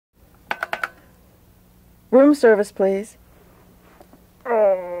Room service, please.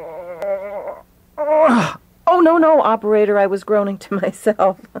 Oh, no, operator, I was groaning to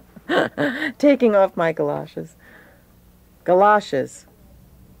myself. Taking off my galoshes. Galoshes.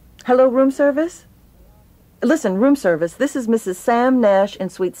 Hello, room service? Listen, room service, this is Mrs. Sam Nash in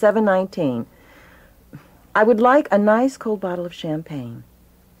Suite 719. I would like a nice cold bottle of champagne.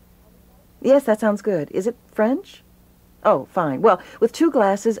 Yes, that sounds good. Is it French? Oh, fine. Well, with 2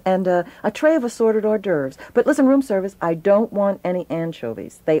 glasses and a tray of assorted hors d'oeuvres. But listen, room service, I don't want any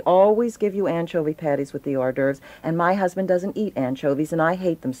anchovies. They always give you anchovy patties with the hors d'oeuvres, and my husband doesn't eat anchovies, and I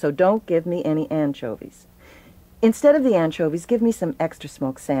hate them, so don't give me any anchovies. Instead of the anchovies, give me some extra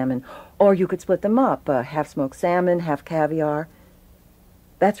smoked salmon, or you could split them up, half smoked salmon, half caviar.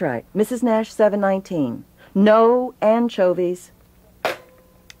 That's right, Mrs. Nash, 719. No anchovies.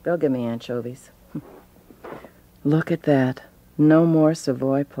 They'll give me anchovies. Look at that. No more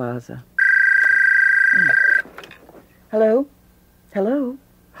Savoy Plaza. Hello? Hello?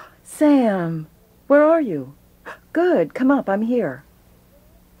 Sam, where are you? Good, come up, I'm here.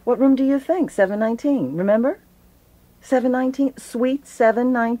 What room do you think? 719, remember? 719, Suite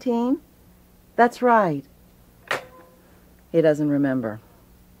 719? That's right. He doesn't remember.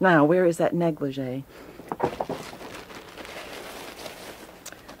 Now, where is that negligee?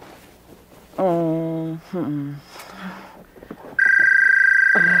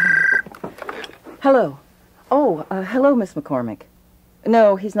 Hello. Hello, Miss McCormick.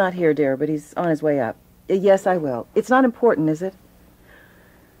 No, he's not here, dear, but he's on his way up. Yes, I will. It's not important, is it?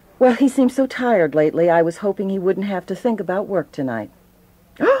 Well, he seems so tired lately. I was hoping he wouldn't have to think about work tonight.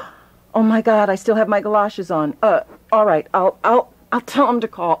 Oh, my God, I still have my galoshes on. All right, I'll tell him to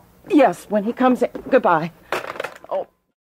call. Yes, when he comes in. Goodbye.